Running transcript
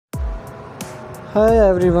Hi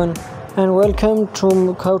everyone and welcome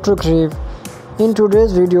to How to Crave. In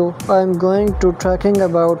today's video I am going to talking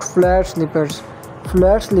about flat slippers.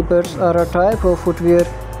 Flat slippers are a type of footwear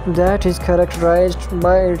that is characterized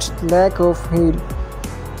by its lack of heel.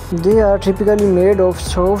 They are typically made of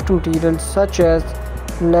soft materials such as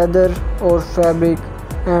leather or fabric,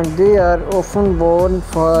 and they are often worn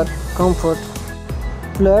for comfort.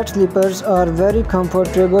 Flat slippers are very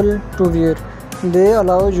comfortable to wear. They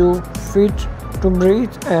allow your feet to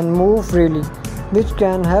breathe and move freely, which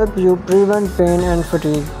can help you prevent pain and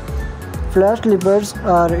fatigue. Flat slippers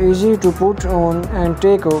are easy to put on and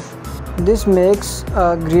take off. This makes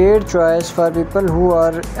a great choice for people who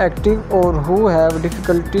are active or who have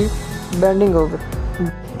difficulty bending over.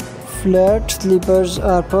 Flat slippers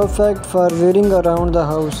are perfect for wearing around the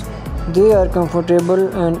house. They are comfortable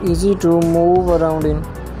and easy to move around in.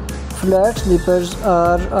 Flat slippers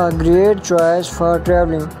are a great choice for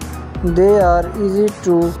traveling. They are easy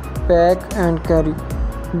to pack and carry.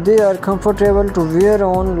 They are comfortable to wear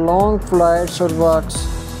on long flights or walks.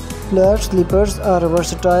 Flat slippers are a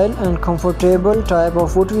versatile and comfortable type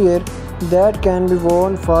of footwear that can be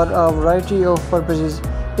worn for a variety of purposes.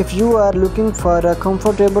 If you are looking for a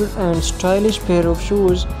comfortable and stylish pair of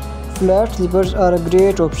shoes, flat slippers are a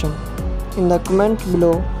great option. In the comment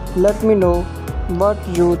below, let me know what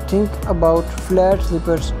you think about flat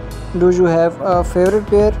slippers. Do you have a favorite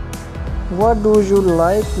pair? What do you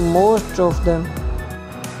like most of them?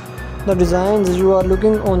 The designs you are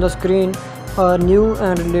looking on the screen are new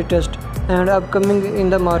and latest and upcoming in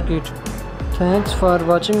the market. Thanks for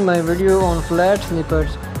watching my video on flat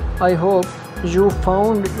slippers. I hope you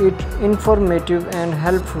found it informative and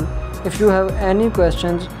helpful. If you have any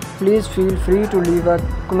questions, please feel free to leave a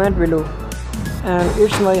comment below. And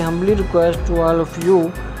it's my humble request to all of you,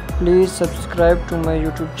 please subscribe to my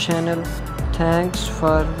YouTube channel. Thanks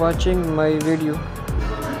for watching my video.